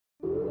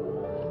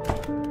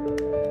What's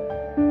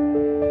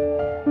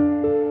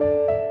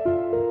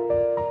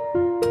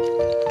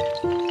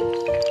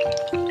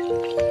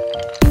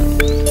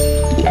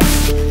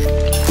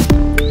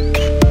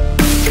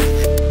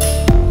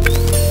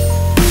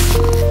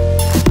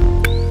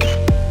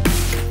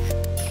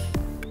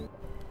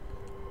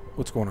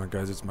going on,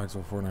 guys? It's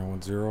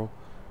Mike4910,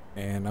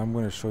 and I'm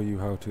going to show you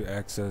how to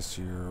access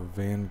your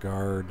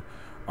Vanguard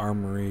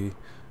Armory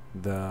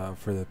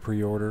for the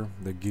pre-order,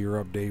 the Gear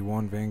Up Day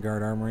 1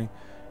 Vanguard Armory.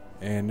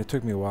 And it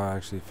took me a while to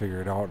actually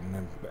figure it out, and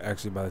then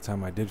actually by the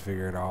time I did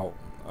figure it out,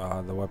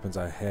 the weapons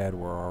I had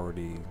were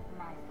already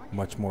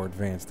much more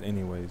advanced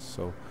anyways.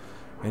 So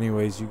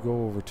anyways, you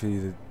go over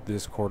to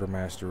this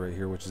quartermaster right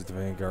here, which is the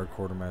Vanguard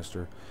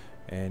quartermaster,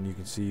 and you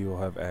can see you'll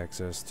have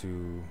access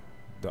to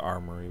the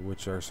armory,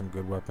 which are some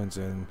good weapons,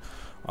 and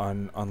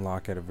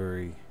unlock at a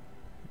very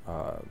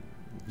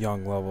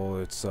young level.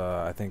 It's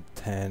I think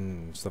 10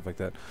 and stuff like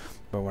that,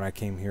 but when I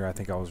came here I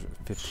think I was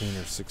 15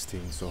 or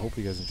 16. So hope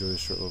you guys enjoy this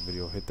short little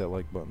video. Hit that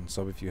like button,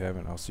 sub if you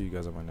haven't. I'll see you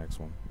guys on my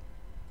next one.